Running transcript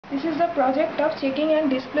This is the project of checking and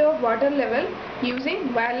display of water level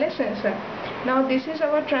using wireless sensor. Now this is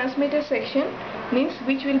our transmitter section, means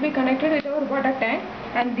which will be connected with our water tank,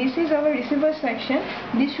 and this is our receiver section.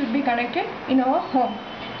 This should be connected in our home.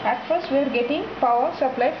 At first we are getting power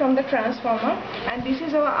supply from the transformer, and this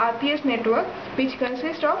is our RPS network, which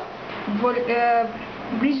consists of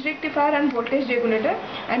bridge rectifier and voltage regulator,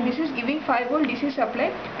 and this is giving 5 volt DC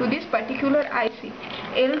supply to this particular IC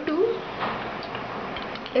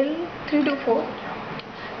L324.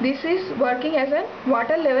 This is working as a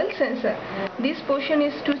water level sensor. This portion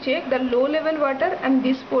is to check the low level water, and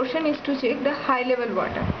this portion is to check the high level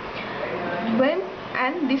water.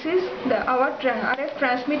 And this is our RF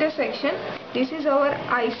transmitter section. This is our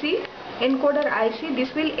IC, encoder IC.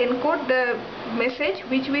 This will encode the message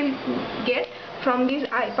which will get from this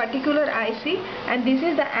particular IC, and this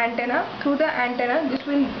is the antenna. Through the antenna, this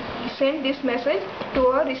will send this message to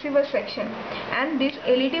our receiver section, and this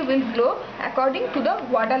LED will glow according to the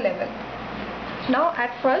water level. Now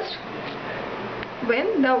at first,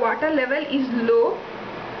 when the water level is low,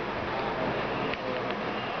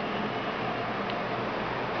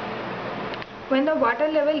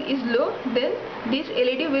 then this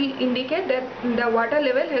LED will indicate that the water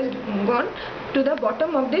level has gone to the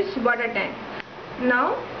bottom of this water tank.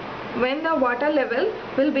 Now when the water level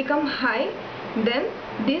will become high, then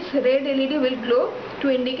this red LED will glow to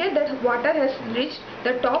indicate that water has reached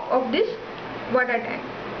the top of this water tank.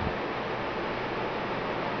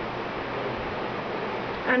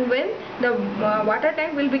 And when the water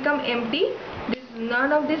tank will become empty,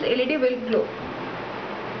 none of this LED will glow.